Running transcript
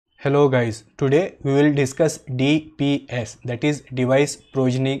Hello guys, today we will discuss DPS, that is Device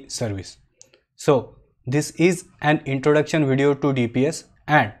Provisioning Service. So this is an introduction video to DPS,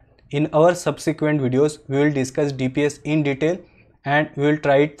 and in our subsequent videos we will discuss DPS in detail and we will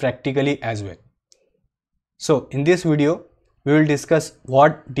try it practically as well. So in this video we will discuss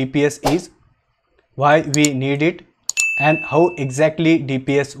what DPS is, why we need it, and how exactly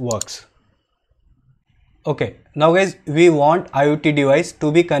DPS works. Okay, now guys, we want IoT device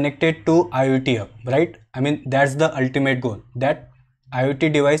to be connected to IoT Hub, right? I mean, that's the ultimate goal, that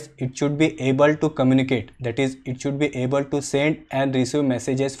IoT device, it should be able to communicate, that is, it should be able to send and receive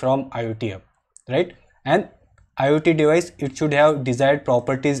messages from IoT Hub, right? And IoT device, it should have desired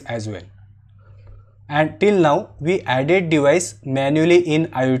properties as well. And till now, we added device manually in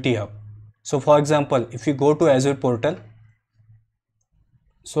IoT Hub. So for example, if you go to Azure portal,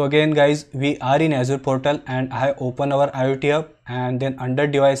 so again guys, we are in Azure portal and I open our IoT Hub, and then under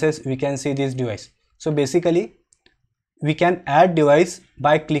devices we can see this device. So basically we can add device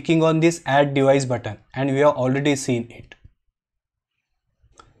by clicking on this add device button, and we have already seen it.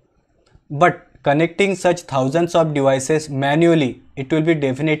 But connecting such thousands of devices manually, it will be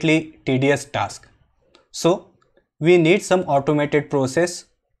definitely tedious task. So we need some automated process,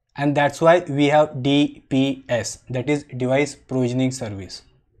 and that's why we have DPS, that is Device Provisioning Service.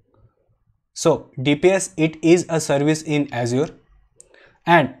 So DPS, it is a service in Azure,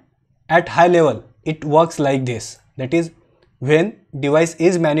 and at high level it works like this, that is, when device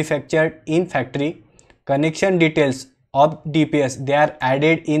is manufactured in factory, connection details of DPS, they are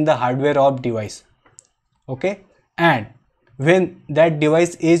added in the hardware of device. Okay, and when that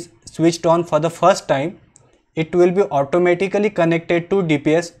device is switched on for the first time, it will be automatically connected to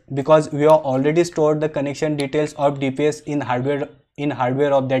DPS, because we have already stored the connection details of DPS in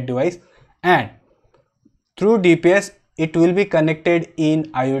hardware of that device, and through DPS it will be connected in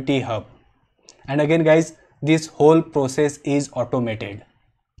IoT Hub. And again guys, this whole process is automated.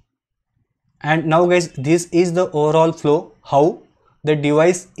 And now guys, this is the overall flow, how the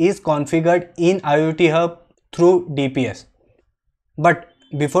device is configured in IoT Hub through DPS. But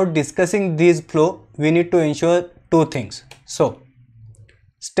before discussing this flow, we need to ensure two things. So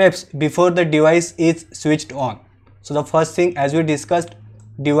steps before the device is switched on. So the first thing, as we discussed,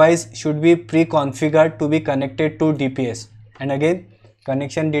 device should be pre-configured to be connected to DPS, and again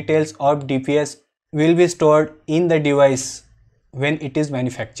connection details of DPS will be stored in the device when it is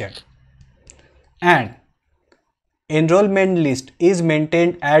manufactured. And enrollment list is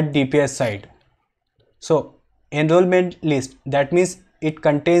maintained at DPS side. So enrollment list, that means it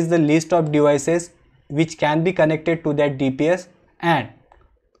contains the list of devices which can be connected to that DPS and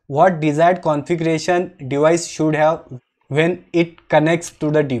what desired configuration device should have when it connects to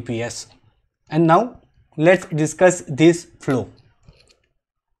the DPS. And now let's discuss this flow.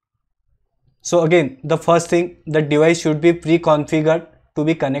 So again, the first thing, the device should be pre-configured to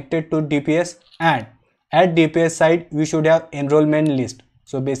be connected to DPS, and at DPS side we should have enrollment list.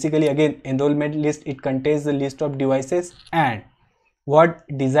 So basically again, enrollment list, it contains the list of devices and what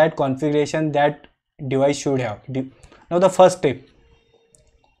desired configuration that device should have. Now the first step,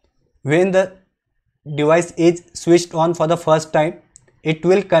 when the device is switched on for the first time, it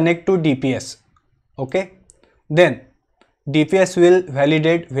will connect to DPS. Okay, then DPS will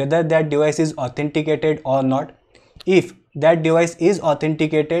validate whether that device is authenticated or not. If that device is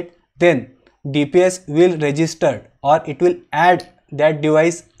authenticated, then DPS will register or it will add that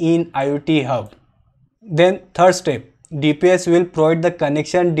device in IoT Hub. Then third step, DPS will provide the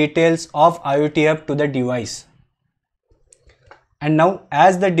connection details of IoT Hub to the device. And now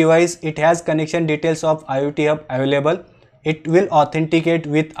as the device, it has connection details of IoT Hub available, it will authenticate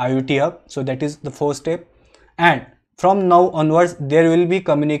with IoT Hub. So that is the fourth step. And from now onwards, there will be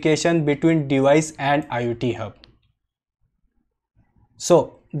communication between device and IoT Hub.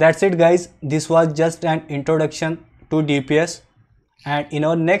 So that's it guys. This was just an introduction to DPS. And in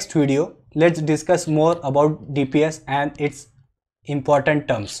our next video, let's discuss more about DPS and its important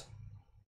terms.